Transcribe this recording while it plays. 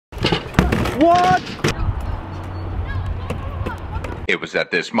What? It was at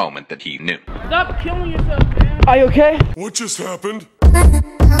this moment that he knew. Stop killing yourself, man. Are you okay? What just happened?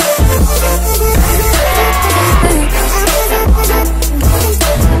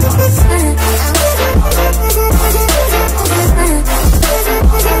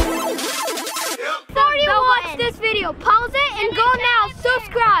 Now watch this video. Pause it and go now.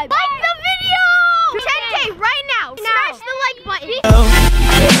 Subscribe. Like the video. 10K right now. Smash the like button.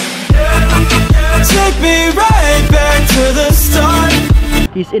 Take me right back to the start.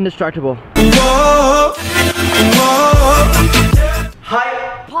 He's indestructible. Whoa, whoa.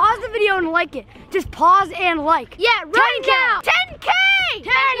 Hi. Pause the video and like it. Just pause and like. Yeah, right now. 10K.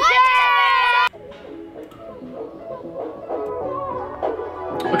 10K.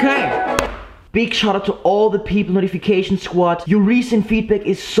 Okay. Big shout out to all the people, Notification Squad. Your recent feedback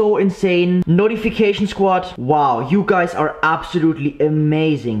is so insane. Notification Squad, wow, you guys are absolutely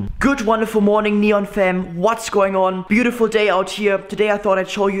amazing. Good wonderful morning, Neon fam. What's going on? Beautiful day out here. Today I thought I'd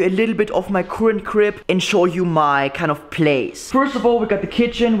show you a little bit of my current crib and show you my kind of place. First of all, we got the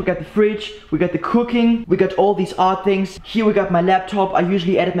kitchen, we got the fridge, we got the cooking, we got all these art things. Here we got my laptop. I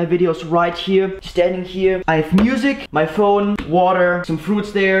usually edit my videos right here, standing here. I have music, my phone, water, some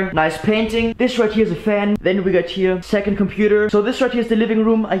fruits there, nice painting. This right here is a fan. Then we got here second computer. So this right here is the living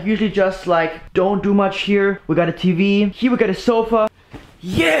room. I usually just like don't do much here. We got a TV. Here we got a sofa.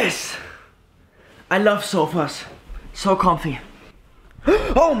 Yes! I love sofas. So comfy.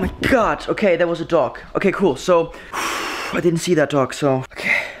 Oh my god. Okay, that was a dog. Okay, cool. So I didn't see that dog, so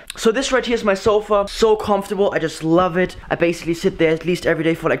okay. So this right here is my sofa, so comfortable, I just love it. I basically sit there at least every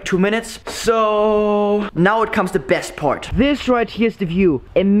day for like 2 minutes. So now it comes the best part. This right here is the view.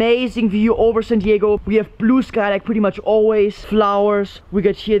 Amazing view over San Diego. We have blue sky like pretty much always, flowers. We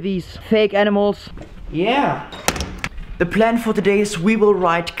got here these fake animals. Yeah. The plan for today is we will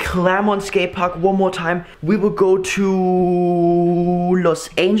ride Clairemont Skatepark one more time. We will go to Los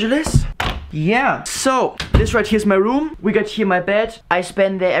Angeles. Yeah, so this right here is my room. We got here my bed. I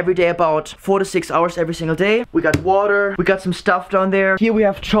spend there every day about 4 to 6 hours every single day. We got water. We got some stuff down there. Here we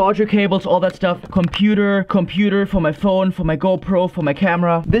have charger cables, all that stuff. Computer for my phone, for my GoPro, for my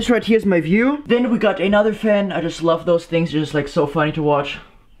camera. This right here is my view. Then we got another fan. I just love those things. They're just like so funny to watch.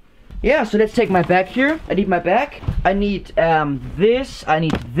 Yeah, so let's take my bag here. I need my bag. I need this. I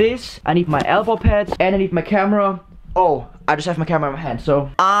need this. I need my elbow pads. And I need my camera. Oh, I just have my camera in my hand, so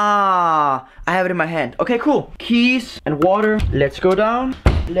I have it in my hand. Okay, cool. Keys and water. Let's go down.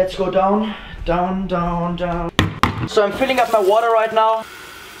 Let's go down. Down, down, down. So I'm filling up my water right now.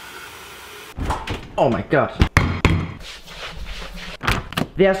 Oh my god.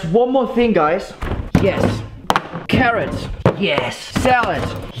 There's one more thing, guys. Yes. Carrots. Yes. Salad.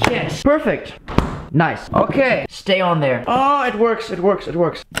 Yes. Perfect. Nice. Okay. Stay on there. Oh, it works. It works. It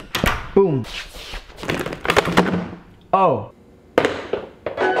works. Boom. Oh.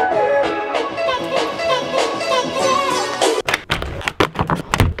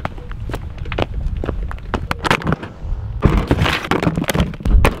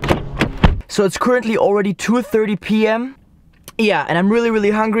 So it's currently already 2:30 p.m. Yeah, and I'm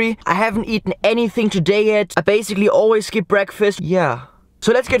really hungry. I haven't eaten anything today yet. I basically always skip breakfast. Yeah.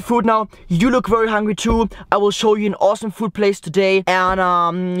 So let's get food now. You look very hungry too. I will show you an awesome food place today.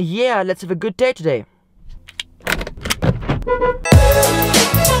 And yeah, let's have a good day today.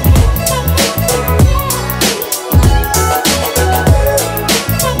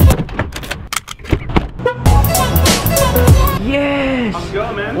 Yes! How's it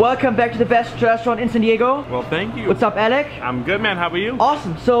going, man? Welcome back to the best restaurant in San Diego. Well, thank you. What's up, Alec? I'm good, man. How are you?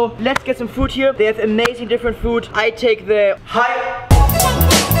 Awesome. So let's get some food here. They have amazing different food. I take the high.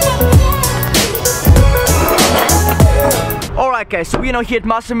 Alright guys, so we're now here at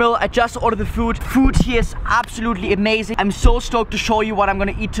Muscle Mill. I just ordered the food. Food here is absolutely amazing. I'm so stoked to show you what I'm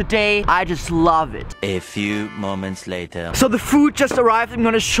gonna eat today. I just love it. A few moments later. So the food just arrived. I'm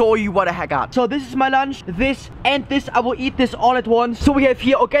gonna show you what I got. So this is my lunch. This and this. I will eat this all at once. So we have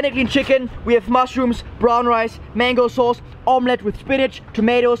here organic lean chicken. We have mushrooms, brown rice, mango sauce, omelette with spinach,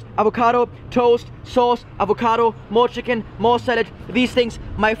 tomatoes, avocado, toast, sauce, avocado, more chicken, more salad. These things,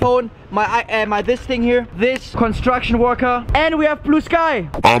 my phone, my this thing here, this construction worker, and we have blue sky.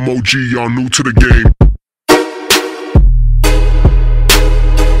 I'm OG, y'all new to the game.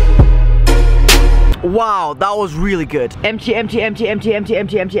 Wow, that was really good. Empty, empty, empty, empty, empty,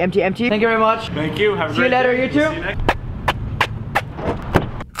 empty, empty, empty, empty. Thank you very much. Thank you. Have a See you great later, day. you too. See you next.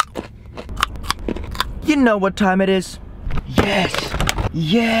 You know what time it is. Yes.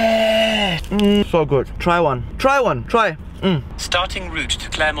 Yeah. So good. Try one. Try one. Try. Starting route to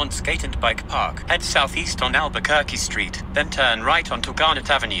Clairemont Skatepark Park. Head southeast on Albuquerque Street, then turn right onto Garnet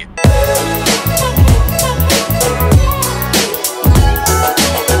Avenue.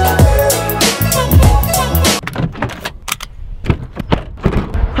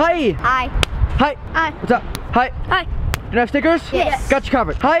 Hi. Hi. Hi. Hi. What's up? Hi. Hi. Do you have stickers? Yes. Got you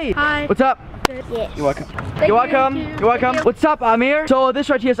covered. Hi. Hi. What's up? Yes. You're welcome. You're welcome. You're welcome. What's up, Amir? So this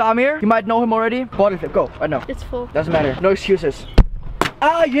right here is Amir. You might know him already. Bottle flip. Go. Right now. It's full. Doesn't matter. No excuses.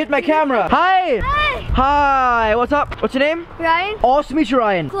 Ah, you hit my camera. Hi. Hi. Hi. What's up? What's your name? Ryan. Awesome to meet you,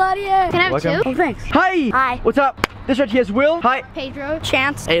 Ryan. Claudius. Can I have Welcome. two? Oh, thanks. Hi. Hi. What's up? This right here is Will. Hi. Pedro.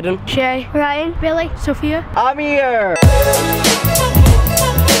 Chance. Aiden. Shay. Ryan. Billy. Sophia. Amir.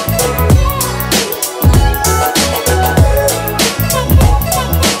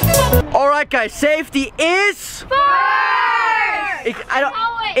 Alright guys, safety is first! I don't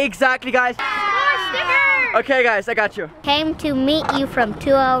exactly guys. Okay guys, I got you. Came to meet you from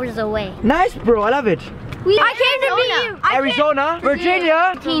 2 hours away. Nice bro, I love it. I came to meet you. Arizona,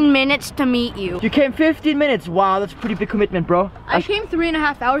 Virginia. 15 minutes to meet you. You came 15 minutes. Wow, that's a pretty big commitment, bro. I came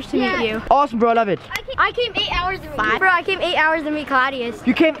 3.5 hours to meet you. Awesome, bro. I love it. I came 8 hours to meet you. Bro, I came 8 hours to meet Claudius.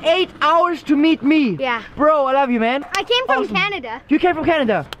 You came 8 hours to meet me. Yeah. Bro, I love you, man. I came from Awesome. Canada. You came from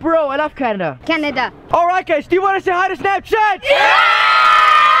Canada. Bro, I love Canada. Canada. All right, guys. Do you want to say hi to Snapchat? Yeah!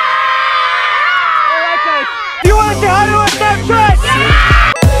 All right, guys. Do you want to say hi to our Snapchat? Yeah!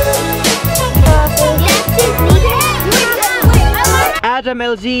 Adam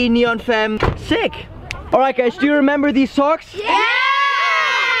LZ, Neon Femme. Sick. All right, guys. Do you remember these socks? Yeah!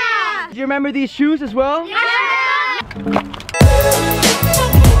 Do you remember these shoes as well? Yeah!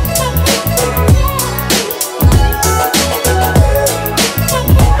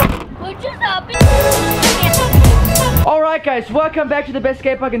 Alright guys, welcome back to the best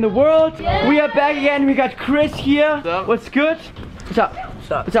skate park in the world. Yeah. We are back again. We got Chris here. What's good? What's up?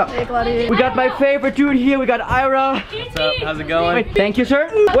 What's up? What's up? Hey, Claudius. We got my favorite dude here. We got Ira. What's up? How's it going? Wait, thank you, sir.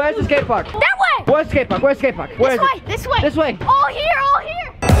 Where's the skate park? That way! Where's the skate park? Where's the skate park? Where is it? This way! This way. All here! All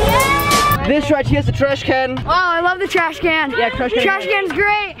here! Yeah! This right here is the trash can. Oh, I love the trash can. Yeah, trash can. Trash can's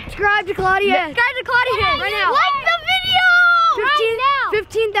great. Subscribe to Claudius. Yeah. Subscribe to Claudius right now. Like the video!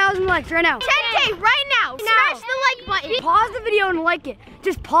 15,000 likes right now. 10K right now. Smash the like button. Pause the video and like it.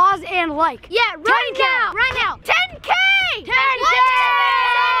 Just pause and like. Yeah, right now. Right now. 10K! 10K!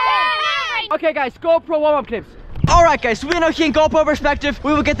 Okay guys, GoPro warm-up clips. Alright guys, we're now here in GoPro perspective.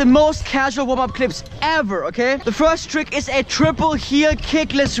 We will get the most casual warm-up clips ever, okay? The first trick is a triple heel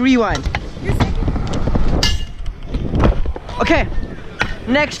kickless rewind. Okay.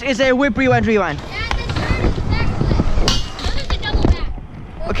 Next is a whip rewind.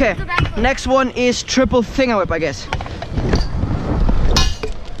 Okay, next one is triple finger whip, I guess.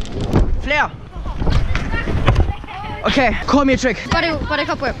 Flare. Okay, call me a trick.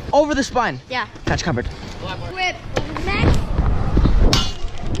 Buttercup whip. Over the spine. Yeah. Catch covered. Whip.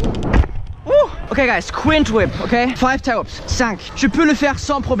 Woo. Okay guys, quint whip, okay? 5 tie ups. 5. Je peux le faire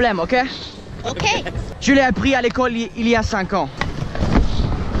sans problème, ok? Okay. Je l'ai appris à l'école il y a 5 ans.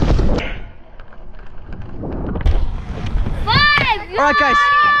 5. Alright guys,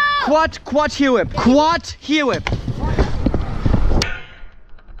 quad heel whip. Quad heel whip.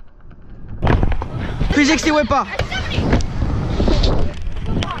 360 whipper.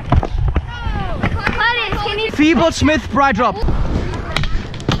 Feeble Smith bride drop.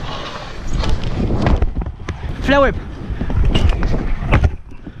 Flare whip.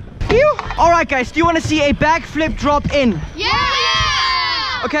 Alright guys, do you want to see a back flip drop in? Yeah!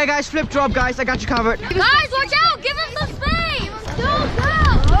 Okay guys, flip drop guys, I got you covered. Guys, watch out! Give him some space! Go!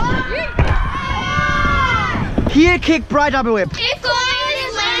 Heel kick bride double whip. If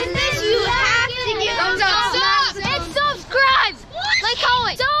Claudius lands this, you have to give him thumbs up and subscribe! Like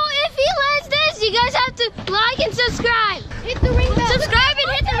comment. So if he lands this, you guys have to like and subscribe. Hit the ring bell. Subscribe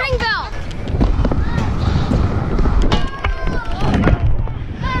and hit the ring bell.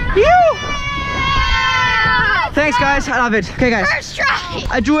 Thanks guys, I love it. Okay guys. First try.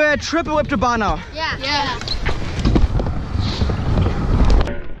 I do a triple whip to bar now. Yeah.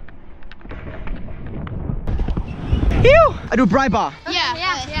 I do bri bar. Yeah.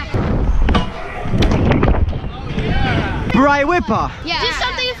 Bri whipper. Yeah. Do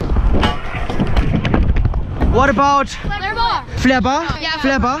something. What about Flare bar. flare bar? Yeah.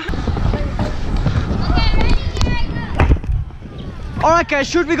 Flare bar. Alright guys,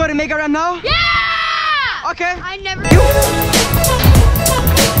 should we go to Mega Ram now? Yeah! Okay. I never.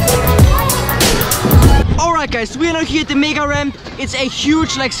 Alright guys, we are now here at the Mega Ramp It's a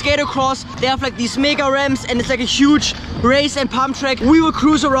huge like skater cross. They have like these mega ramps and it's like a huge race and pump track. We will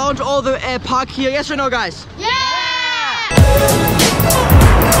cruise around all the park here. Yes or no, guys? Yeah!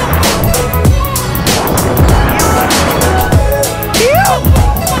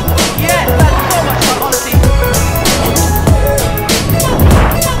 Yes, that's so much fun, honestly.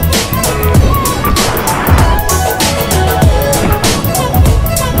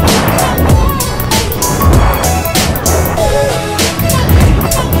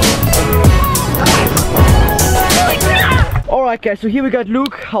 Alright guys, so here we got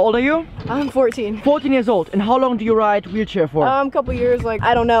Luke. How old are you? I'm 14. 14 years old. And how long do you ride wheelchair for? Couple years, like,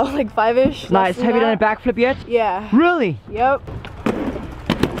 I don't know, like 5-ish. Nice. Have you done a backflip yet? Yeah. Really? Yep.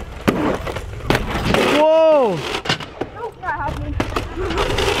 Whoa! Nope, not happening.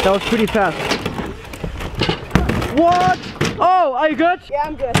 That was pretty fast. What? Oh, are you good? Yeah,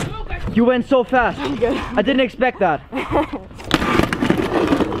 I'm good. You went so fast. I'm good. I didn't expect that.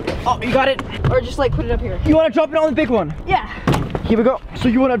 Oh, you got it. Or just like put it up here. You want to drop it on the big one? Yeah. Here we go. So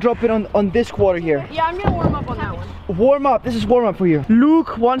you want to drop it on this quarter here. Yeah, I'm gonna warm up on that one. Warm up. This is warm up for you.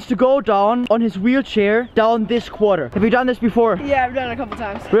 Luke wants to go down on his wheelchair down this quarter. Have you done this before? Yeah, I've done it a couple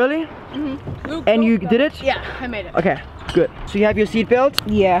times. Really? Mm-hmm. And you did it? Yeah, I made it. Okay, good. So you have your seat belt?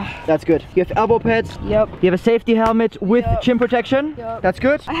 Yeah. That's good. You have elbow pads? Yep. You have a safety helmet with Yep. chin protection? Yep. That's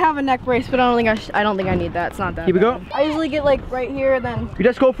good. I have a neck brace, but I don't think I need that. It's not that Here we bad. go. I usually get like right here, then You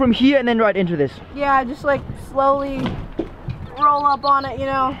just go from here and then right into this. yeah, just like slowly roll up on it, you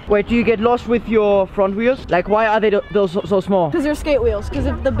know. Wait, do you get lost with your front wheels? Like, why are they those so small? Because they're skate wheels. Because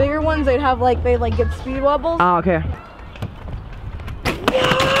if the bigger ones, they'd have like they get speed wobbles. Ah, okay.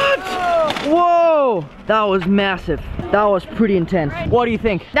 Whoa! That was massive. That was pretty intense. What do you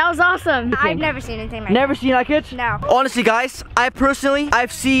think? That was awesome. I've never seen anything like Never seen like it? No. Honestly guys,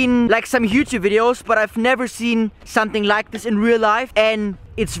 I've seen like some YouTube videos, but I've never seen something like this in real life, and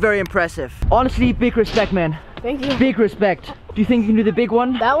it's very impressive. Honestly, big respect, man. Thank you. Big respect. Do you think you can do the big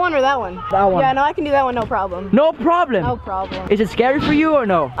one? That one or that one? That one. Yeah, no, I can do that one, no problem. No problem. No problem. Is it scary for you or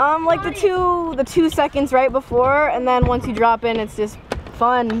no? Like the 2 seconds right before, and then once you drop in, it's just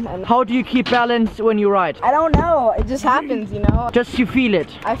fun. And How do you keep balance when you ride? I don't know. It just happens, you know. Just you feel it.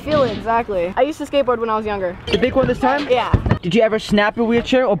 I feel it, exactly. I used to skateboard when I was younger. The big one this time? Yeah. Did you ever snap a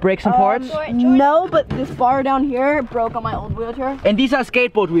wheelchair or break some parts? No, but this bar down here broke on my old wheelchair. And these are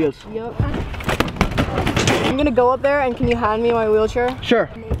skateboard wheels? Yep. I'm gonna go up there, and can you hand me my wheelchair? Sure.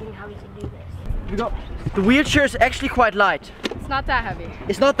 Here we go. The wheelchair is actually quite light. It's not that heavy.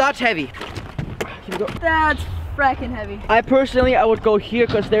 It's not that heavy. Here we go. That's fracking heavy. I would go here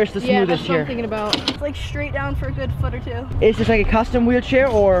because there's the Yeah, smoothest that's what here. I'm thinking about. It's like straight down for a good foot or two. Is this like a custom wheelchair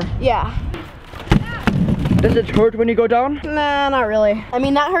or Yeah. does it hurt when you go down? Nah, not really. I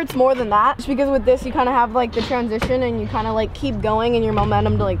mean, that hurts more than that. Just because with this, you kind of have like the transition, and you kind of like keep going, and your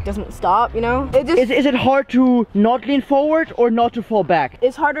momentum like doesn't stop, you know? It just Is it hard to not lean forward or not to fall back?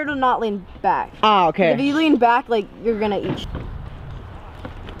 it's harder to not lean back. Ah, okay. If you lean back, like you're gonna eat.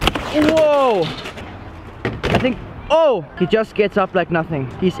 Whoa! I think, oh! He just gets up like nothing.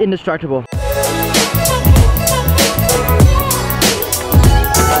 He's indestructible.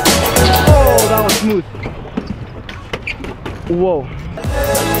 Oh, that was smooth. Whoa.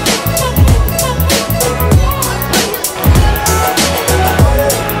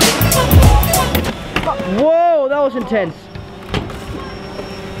 Whoa, that was intense.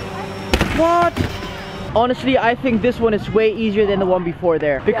 What? Honestly, I think this one is way easier than the one before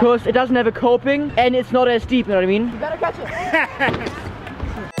there. Because it doesn't have a coping and it's not as steep, you know what I mean? You better catch it.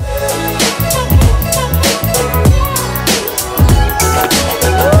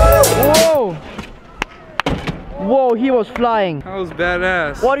 Whoa! Whoa, he was flying. That was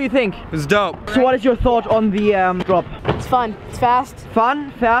badass. What do you think? It was dope. So what is your thought on the drop? It's fun. It's fast.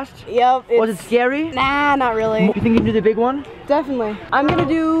 Fun? Fast? Yep. Was it scary? Nah, not really. You think you can do the big one? Definitely. I'm gonna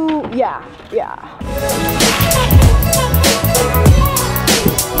do, yeah.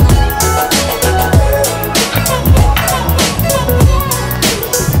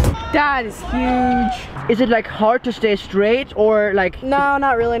 That is huge. Is it like hard to stay straight or like... No,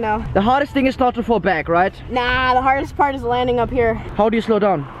 not really, no. The hardest thing is not to fall back, right? Nah, the hardest part is landing up here. How do you slow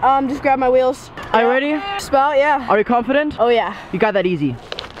down? Just grab my wheels. Are you ready? Just about, yeah. Are you confident? Oh yeah, You got that easy.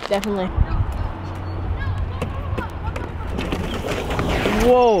 definitely.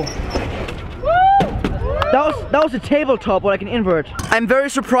 Whoa. That was a tabletop or like an invert. I'm very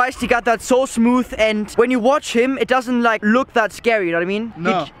surprised he got that so smooth, and when you watch him, it doesn't like look that scary, you know what I mean?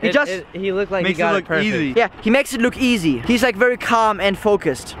 No. He looked like Makes he got it look perfect. easy. Yeah, he makes it look easy. He's like very calm and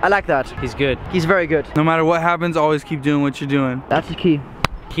focused. I like that. He's good. He's very good. No matter what happens, always keep doing what you're doing. That's the key.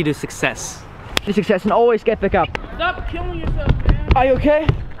 Key to success. The success, and always get back up. Stop killing yourself, man. Are you okay?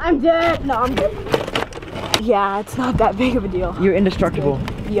 I'm dead. No, I'm good. Yeah, it's not that big of a deal. You're indestructible.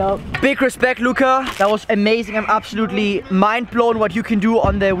 Yup. Big respect, Luca. That was amazing. I'm absolutely mind blown what you can do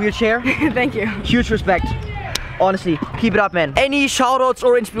on the wheelchair. Thank you. Huge respect. Honestly, keep it up, man. Any shoutouts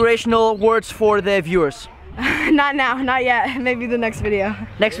or inspirational words for the viewers? Not now, not yet. Maybe the next video.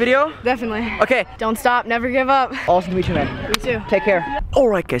 Next video? Definitely. Okay. Don't stop, never give up. Awesome to meet you, man. You too. Take care.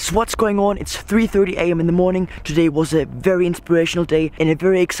 Alright guys, what's going on? It's 3:30 a.m. in the morning. Today was a very inspirational day and a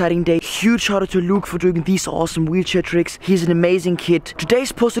very exciting day. Huge shout out to Luke for doing these awesome wheelchair tricks. He's an amazing kid.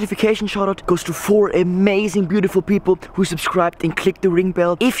 Today's post notification shout out goes to 4 amazing, beautiful people who subscribed and clicked the ring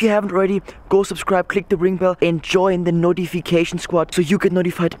bell. If you haven't already, go subscribe, click the ring bell and join the notification squad so you get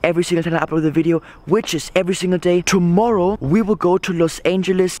notified every single time I upload a video, which is every single day. Tomorrow we will go to Los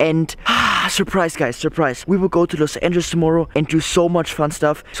Angeles and surprise guys, surprise. We will go to Los Angeles tomorrow and do so much fun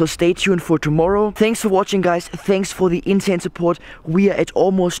stuff. So stay tuned for tomorrow. Thanks for watching guys. Thanks for the insane support. We are at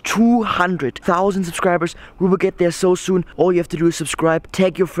almost 200,000 subscribers. We will get there so soon. All you have to do is subscribe,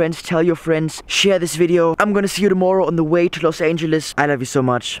 tag your friends, tell your friends, share this video. I'm gonna see you tomorrow on the way to Los Angeles. I love you so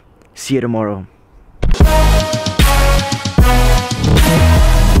much. See you tomorrow.